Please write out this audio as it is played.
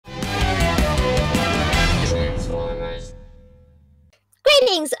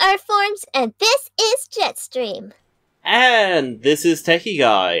Greetings, Earthforms, and this is Jetstream. And this is Techie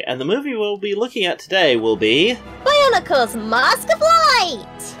Guy, and the movie we'll be looking at today will be... BIONICLE's Mask of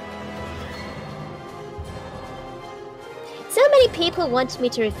Light! So many people wanted me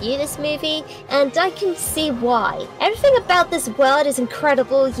to review this movie, and I can see why. Everything about this world is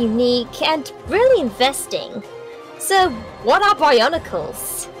incredible, unique, and really investing. So, what are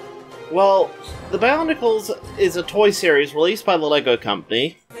Bionicles? Well, the Bionicles is a toy series released by the LEGO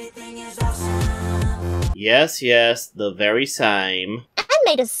Company. Yes, the very same. And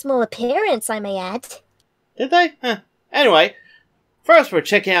made a small appearance, I may add. Did they? Anyway, first we're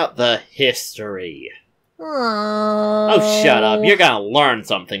checking out the history. Aww. Oh, shut up. You're gonna learn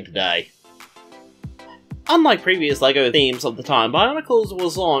something today. Unlike previous LEGO themes of the time, Bionicles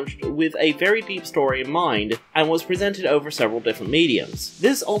was launched with a very deep story in mind, and was presented over several different mediums.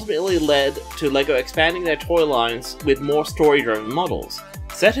 This ultimately led to LEGO expanding their toy lines with more story-driven models.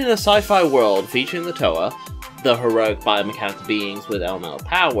 Set in a sci-fi world featuring the Toa, the heroic biomechanical beings with elemental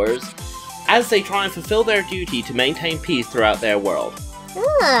powers, as they try and fulfill their duty to maintain peace throughout their world.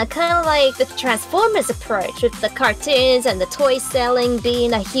 Kind of like the Transformers approach, with the cartoons and the toy selling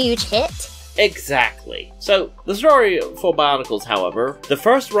being a huge hit. Exactly. So, the story for Bionicles, however, the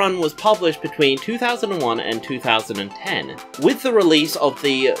first run was published between 2001 and 2010, with the release of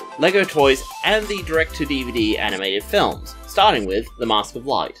the LEGO toys and the direct-to-DVD animated films, starting with The Mask of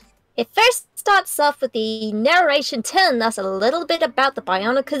Light. It first starts off with the narration telling us a little bit about the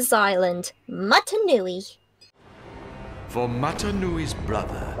Bionicles Island, Matanui. For Matanui's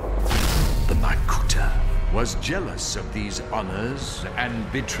brother, the Makuta, was jealous of these honors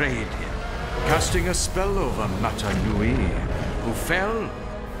and betrayed him, casting a spell over Matanui, who fell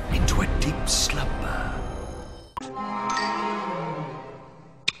into a deep slumber.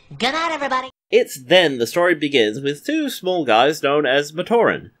 Good night, everybody. It's then the story begins with two small guys known as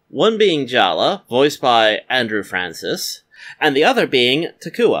Matoran, one being Jala, voiced by Andrew Francis, and the other being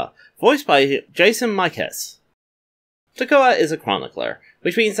Takua, voiced by Jason Mikes. Takua is a chronicler,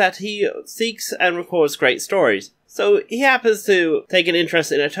 which means that he seeks and records great stories, so he happens to take an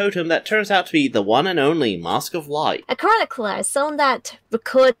interest in a totem that turns out to be the one and only Mask of Light. A chronicler, someone that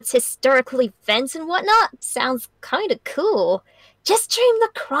records historical events and whatnot, sounds kinda cool. Jetstream the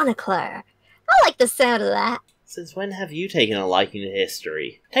Chronicler. I like the sound of that. Since when have you taken a liking to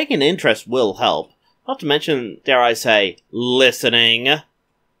history? Taking an interest will help, not to mention, dare I say, listening.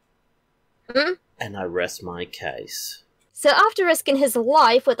 And I rest my case. So after risking his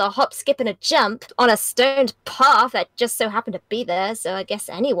life with a hop, skip, and a jump on a stoned path that just so happened to be there, so I guess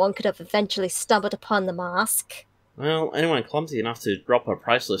anyone could have eventually stumbled upon the mask. Well, anyone clumsy enough to drop a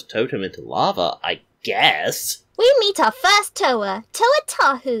priceless totem into lava, I guess. We meet our first Toa, Toa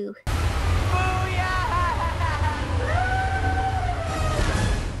Tahu.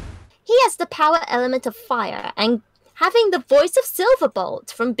 He has the power element of fire, and having the voice of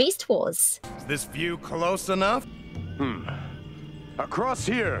Silverbolt from Beast Wars. Is this view close enough? Across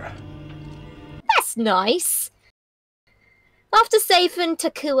here. That's nice. After saving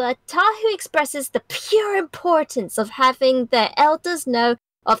Takua, Tahu expresses the pure importance of having their elders know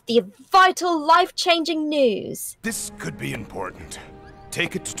of the vital, life-changing news. This could be important.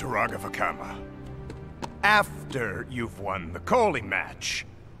 Take it to Turaga Vakama. After you've won the calling match.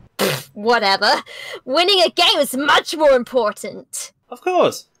 Whatever. Winning a game is much more important. Of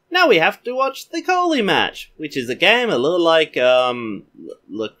course. Now we have to watch the Coley match, which is a game a little like,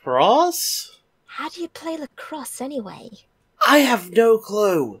 lacrosse? How do you play lacrosse anyway? I have no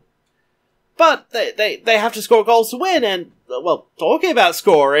clue. But they have to score goals to win, and, well, talking about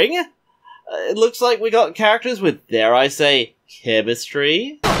scoring, it looks like we got characters with, dare I say,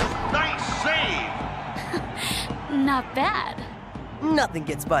 chemistry. Nice save! Not bad. Nothing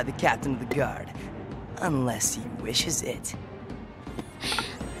gets by the captain of the guard, unless he wishes it.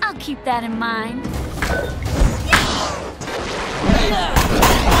 I'll keep that in mind.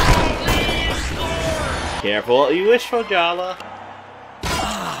 Careful what you wish for, Jala.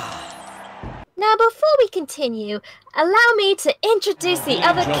 Now, before we continue, allow me to introduce the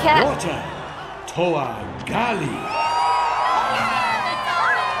other water, Toa Gali.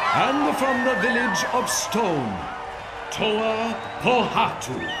 And from the village of Stone, Toa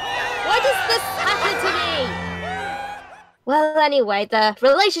Pohatu. Why does this happen to me? Well, anyway, the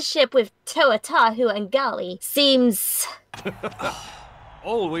relationship with Toa Tahu and Gali seems...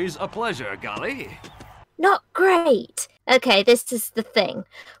 Always a pleasure, Gali. not great. Okay, this is the thing.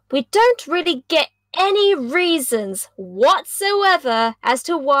 We don't really get any reasons whatsoever as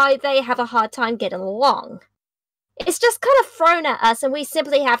to why they have a hard time getting along. It's just kind of thrown at us and we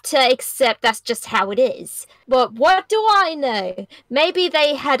simply have to accept that's just how it is. But what do I know? Maybe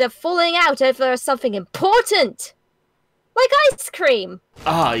they had a falling out over something important. Like ice cream.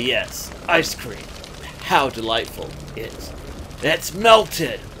 Ah, yes, ice cream. How delightful. It's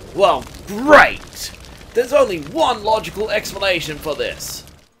melted. Well, great! There's only one logical explanation for this.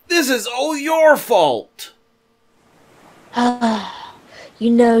 This is all your fault! You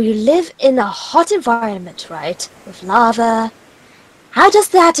know, you live in a hot environment, right? With lava. How does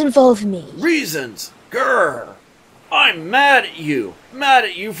that involve me? Reasons! Grr! I'm mad at you! Mad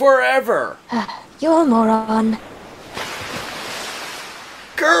at you forever! You're a moron.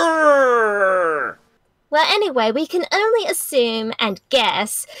 Grr! Well, anyway, we can only assume and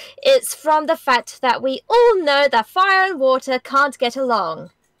guess it's from the fact that we all know that fire and water can't get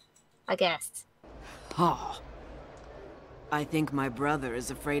along. I guess. Oh. I think my brother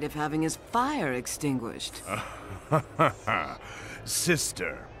is afraid of having his fire extinguished.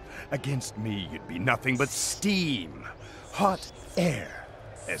 Sister, against me you'd be nothing but steam. Hot air,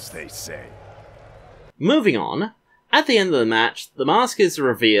 as they say. Moving on. At the end of the match, the mask is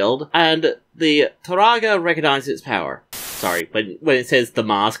revealed, and the Turaga recognizes its power. Sorry, when it says the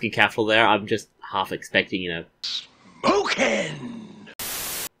mask in capital there, I'm just half expecting, Smokin'!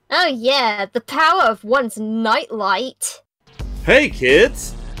 Oh yeah, the power of one's nightlight. Hey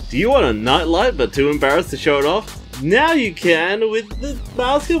kids! Do you want a nightlight but too embarrassed to show it off? Now you can with the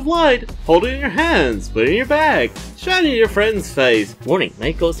Mask of Light! Hold it in your hands, put it in your bag, shine in your friend's face. Warning,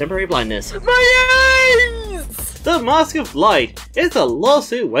 may cause temporary blindness. My eyes! The Mask of Light! It's a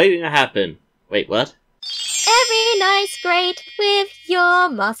lawsuit waiting to happen. Wait, what? Every night's great with your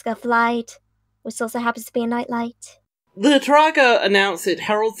Mask of Light, which also happens to be a nightlight. The Turaga announced it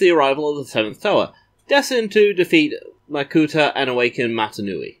heralds the arrival of the 7th Toa, destined to defeat Makuta and awaken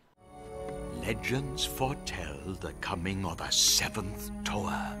Matanui. Legends foretell the coming of a 7th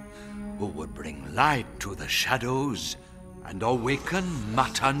Toa, who would bring light to the shadows and awaken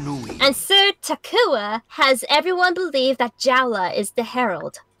Matanui. And so Takua has everyone believe that Jowler is the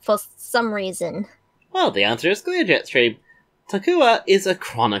herald, for some reason. Well, the answer is clear, Jetstream. Takua is a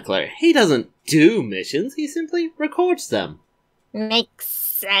chronicler. He doesn't do missions, he simply records them. Makes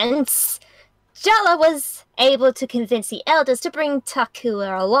sense. Jowler was able to convince the elders to bring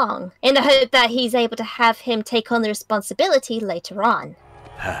Takua along, in the hope that he's able to have him take on the responsibility later on.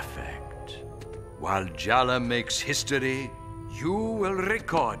 Perfect. While Jala makes history, you will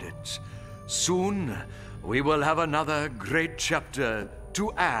record it. Soon, we will have another great chapter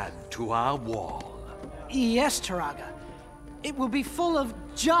to add to our wall. Yes, Turaga. It will be full of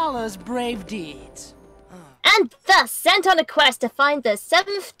Jala's brave deeds. And thus sent on a quest to find the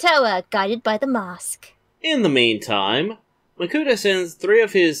 7th Toa, guided by the mask. In the meantime, Makuta sends 3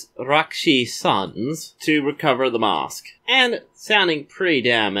 of his Rakshi sons to recover the mask, and sounding pretty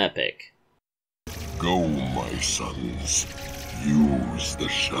damn epic. Go, my sons. Use the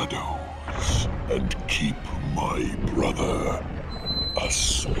shadows and keep my brother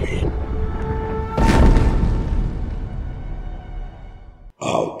asleep.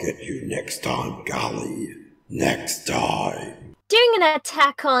 I'll get you next time, Golly. Next time. During an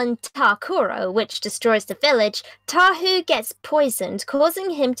attack on Takuro, which destroys the village, Tahu gets poisoned,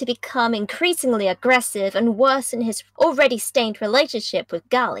 causing him to become increasingly aggressive and worsen his already stained relationship with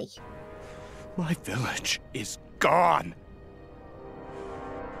Gali. My village is gone.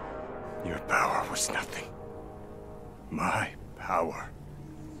 Your power was nothing. My power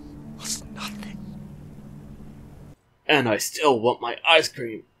was nothing. And I still want my ice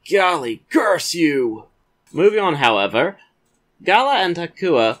cream. Golly, curse you! Moving on, however, Gala and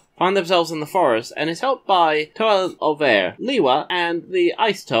Takua find themselves in the forest and is helped by Toa Over, Liwa, and the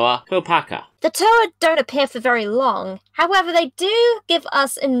Ice Toa, Kopaka. The Toa don't appear for very long, however they do give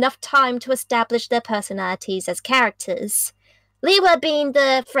us enough time to establish their personalities as characters. Liwa being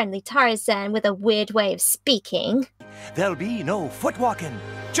the friendly Tarzan with a weird way of speaking. There'll be no footwalking,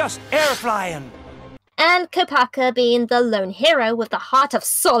 just air flying. And Kopaka being the lone hero with the heart of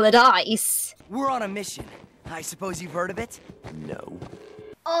solid ice. We're on a mission. I suppose you've heard of it? No.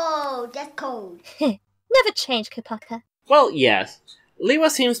 Oh, that's cold. Never change, Kopaka. Well, yes. Liwa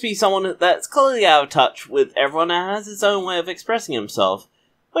seems to be someone that's clearly out of touch with everyone and has his own way of expressing himself,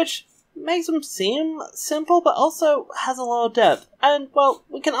 which makes him seem simple but also has a lot of depth. And, well,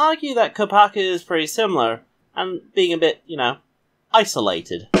 we can argue that Kopaka is pretty similar, and being a bit,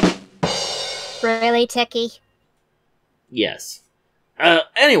 isolated. Really, Techie? Yes.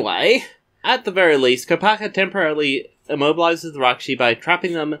 Anyway, at the very least, Kopaka temporarily immobilizes the Rakshi by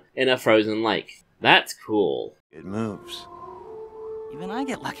trapping them in a frozen lake. That's cool. It moves. Even I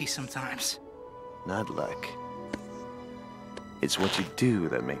get lucky sometimes. Not luck. It's what you do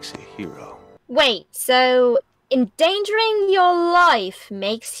that makes you a hero. Wait, so endangering your life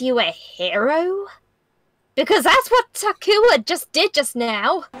makes you a hero? Because that's what Takua just did just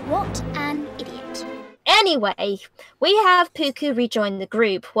now. What an idiot. Anyway, we have Puku rejoin the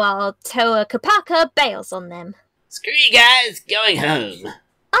group while Toa Kopaka bails on them. Screw you guys, going home.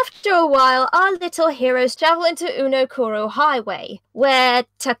 After a while, our little heroes travel into Unokoro Highway, where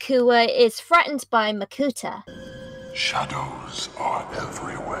Takua is threatened by Makuta. Shadows are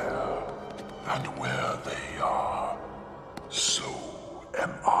everywhere, and where they are, so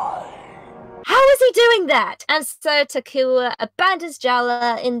am I. How is he doing that? And so Takua abandons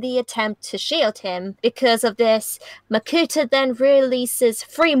Jala in the attempt to shield him. Because of this, Makuta then releases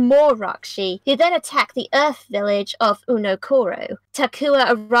 3 more Rakshi, who then attack the Earth village of Unokoro. Takua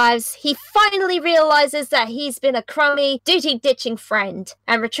arrives, he finally realizes that he's been a crummy, duty-ditching friend,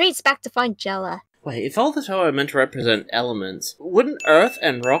 and retreats back to find Jala. Wait, if all the Toa are meant to represent elements, wouldn't Earth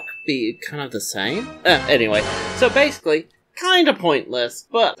and Rock be kind of the same? Anyway, so basically, kinda pointless,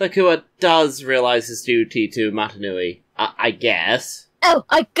 but Takua does realize his duty to Matanui, I guess. Oh,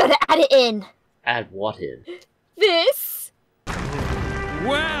 I gotta add it in! Add what in? This?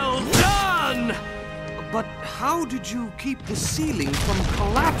 Well done! But how did you keep the ceiling from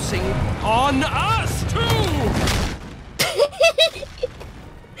collapsing on us, too?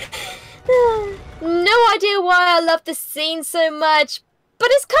 No idea why I love this scene so much, but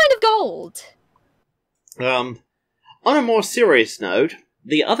it's kind of gold. On a more serious note,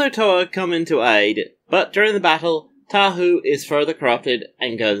 the other Toa come in to aid, but during the battle, Tahu is further corrupted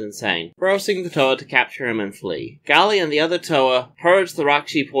and goes insane, forcing the Toa to capture him and flee. Gali and the other Toa purge the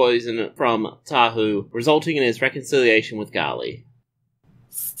Rakshi poison from Tahu, resulting in his reconciliation with Gali.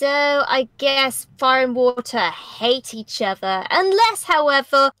 So, I guess fire and water hate each other, unless,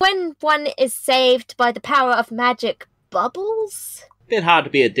 however, when one is saved by the power of magic bubbles? Bit hard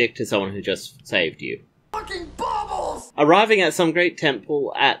to be a dick to someone who just saved you. Fucking bubbles! Arriving at some great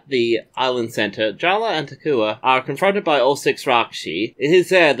temple at the island center, Jala and Takua are confronted by all 6 Rakshi. It is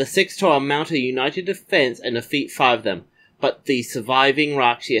there the 6 Toa mount a united defense and defeat 5 of them, but the surviving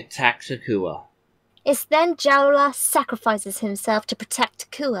Rakshi attack Takua. It's then Jala sacrifices himself to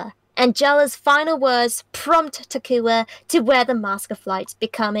protect Takua, and Jala's final words prompt Takua to wear the Mask of Light,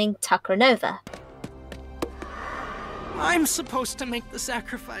 becoming Takranova. I'm supposed to make the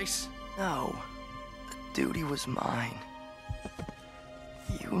sacrifice. No, the duty was mine.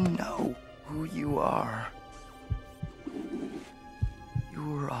 You know who you are. You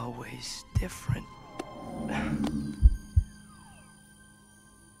were always different.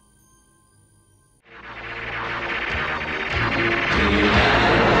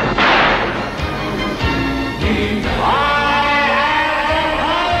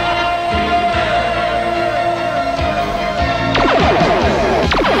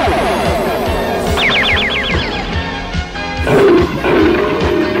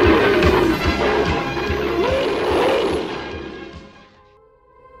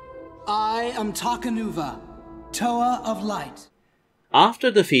 I am Takanuva, Toa of Light.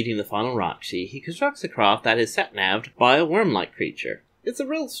 After defeating the final Rakshi, he constructs a craft that is sat-naved by a worm-like creature. It's a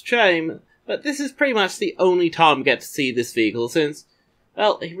real shame, but this is pretty much the only time we get to see this vehicle since,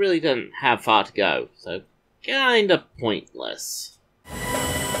 well, he really doesn't have far to go, so kinda pointless.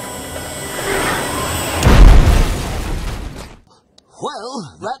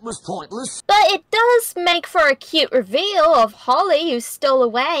 Well, that was pointless. But it does make for a cute reveal of Holly who stole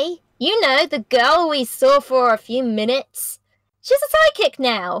away. You know, the girl we saw for a few minutes. She's a sidekick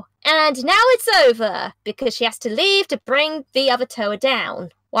now, and now it's over, because she has to leave to bring the other Toa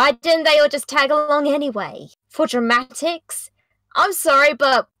down. Why didn't they all just tag along anyway? For dramatics? I'm sorry,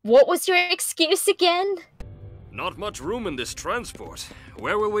 but what was your excuse again? Not much room in this transport.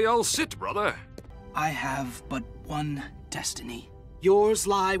 Where will we all sit, brother? I have but one destiny. Yours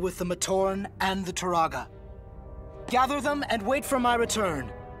lie with the Matoran and the Turaga. Gather them and wait for my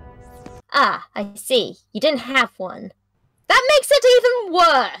return. Ah, I see. You didn't have one. That makes it even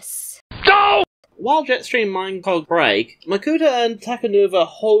worse! Go! While Jetstream Mind Cog break, Makuta and Takanuva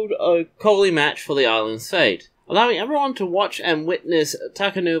hold a Koli match for the island's fate, allowing everyone to watch and witness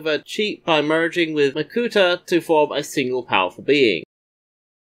Takanuva cheat by merging with Makuta to form a single powerful being.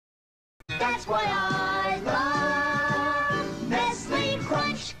 That's why I love Nestle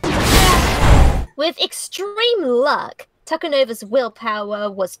Crunch. With extreme luck, Takanova's willpower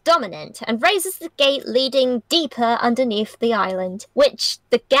was dominant and raises the gate leading deeper underneath the island, which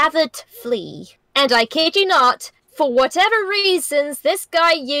the gathered flee. And I kid you not, for whatever reasons, this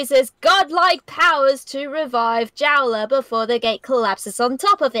guy uses godlike powers to revive Jowler before the gate collapses on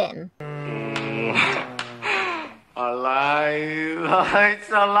top of him. Alive! It's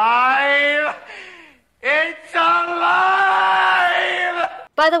alive! It's alive!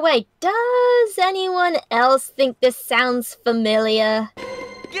 By the way, does anyone else think this sounds familiar?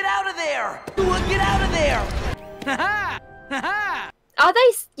 Get out of there! Get out of there! Ha ha! Are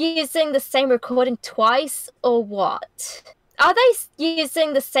they using the same recording twice, or what?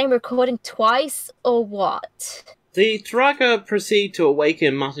 The Turaga proceed to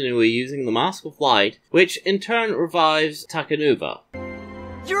awaken Matanui using the Mask of Light, which in turn revives Takanuva.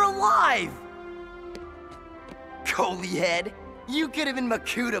 You're alive! Coley head, you could have been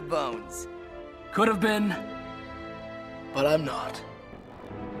Makuta Bones. Could have been, but I'm not.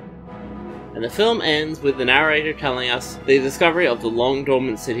 And the film ends with the narrator telling us the discovery of the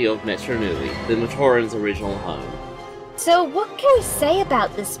long-dormant city of Metronui, the Matoran's original home. So what can we say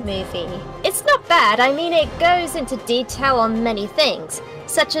about this movie? It's not bad. I mean, it goes into detail on many things,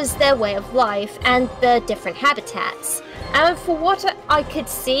 such as their way of life and the different habitats. And for what I could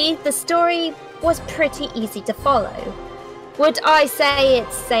see, the story was pretty easy to follow. Would I say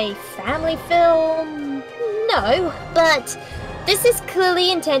it's a family film? No, but this is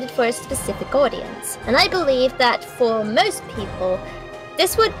clearly intended for a specific audience, and I believe that for most people,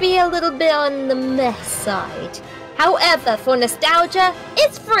 this would be a little bit on the meh side. However, for nostalgia,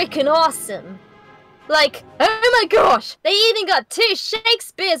 it's freaking awesome! Like, oh my gosh, they even got 2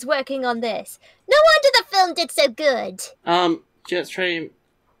 Shakespeares working on this! No wonder the film did so good! Jetstream...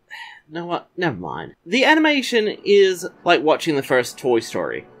 No, what? Never mind. The animation is like watching the first Toy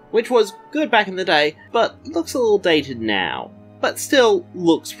Story, which was good back in the day, but looks a little dated now. But still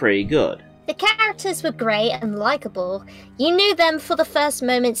looks pretty good. The characters were great and likable. You knew them for the first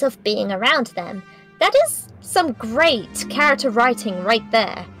moments of being around them. That is some great character writing right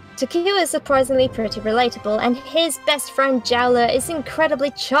there. Takua is surprisingly pretty relatable, and his best friend Jowler is incredibly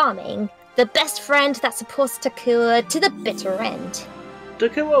charming. The best friend that supports Takua to the bitter end.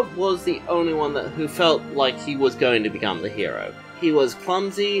 Takua was the only one who felt like he was going to become the hero. He was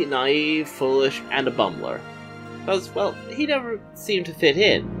clumsy, naive, foolish, and a bumbler. Because, well, he never seemed to fit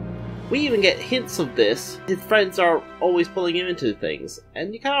in. We even get hints of this. His friends are always pulling him into things,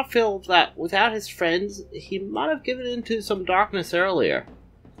 and you kind of feel that without his friends, he might have given into some darkness earlier.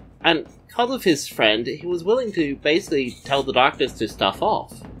 And because of his friend, he was willing to basically tell the darkness to stuff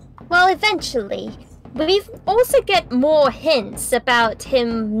off. Well, eventually. We also get more hints about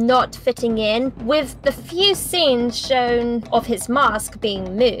him not fitting in, with the few scenes shown of his mask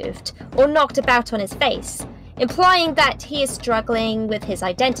being moved, or knocked about on his face, implying that he is struggling with his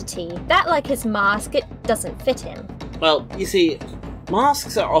identity, that like his mask, it doesn't fit him. Well, you see,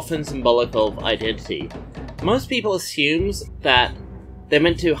 masks are often symbolic of identity. Most people assume that they're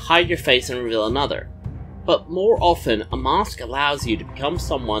meant to hide your face and reveal another. But more often, a mask allows you to become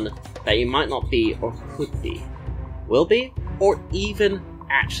someone that you might not be or could be, will be, or even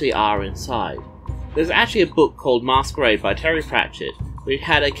actually are inside. There's actually a book called Masquerade by Terry Pratchett, which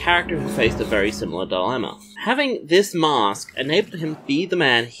had a character who faced a very similar dilemma. Having this mask enabled him to be the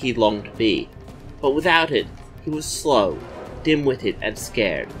man he longed to be, but without it, he was slow, dim-witted, and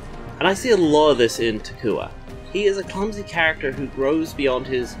scared. And I see a lot of this in Takua. He is a clumsy character who grows beyond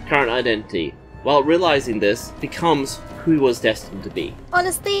his current identity, while realizing this, becomes who he was destined to be.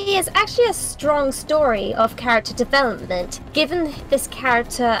 Honestly, it's actually a strong story of character development, giving this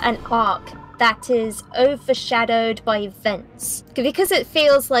character an arc that is overshadowed by events, because it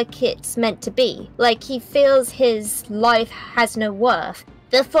feels like it's meant to be. Like he feels his life has no worth.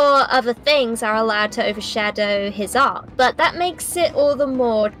 Therefore, other things are allowed to overshadow his arc, but that makes it all the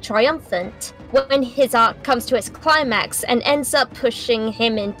more triumphant when his arc comes to its climax and ends up pushing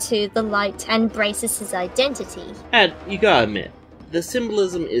him into the light and embraces his identity. And you gotta admit, the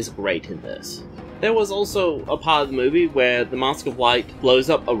symbolism is great in this. There was also a part of the movie where the Mask of Light blows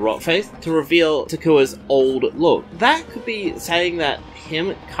up a rock face to reveal Takua's old look. That could be saying that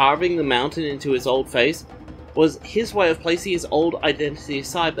him carving the mountain into his old face was his way of placing his old identity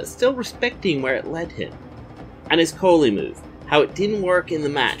aside, but still respecting where it led him. And his Coley move, how it didn't work in the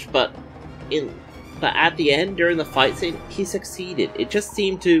match, but at the end, during the fight scene, he succeeded. It just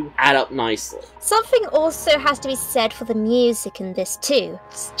seemed to add up nicely. Something also has to be said for the music in this too.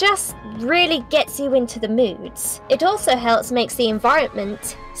 It just really gets you into the moods. It also makes the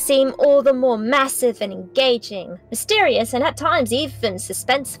environment seem all the more massive and engaging, mysterious, and at times even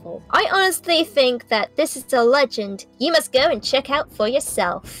suspenseful. I honestly think that this is a legend you must go and check out for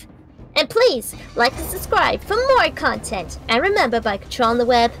yourself. And please, like and subscribe for more content. And remember, by controlling the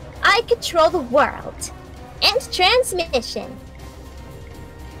web, I control the world. End transmission.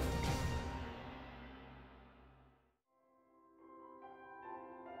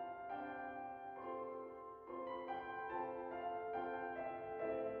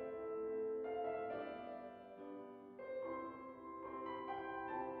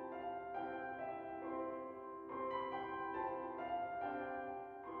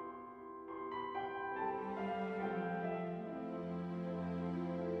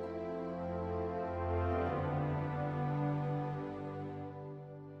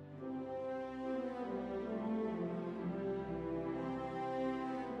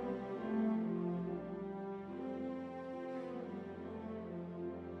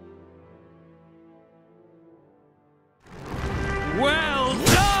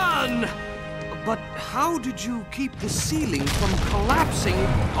 But how did you keep the ceiling from collapsing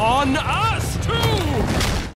on us, too?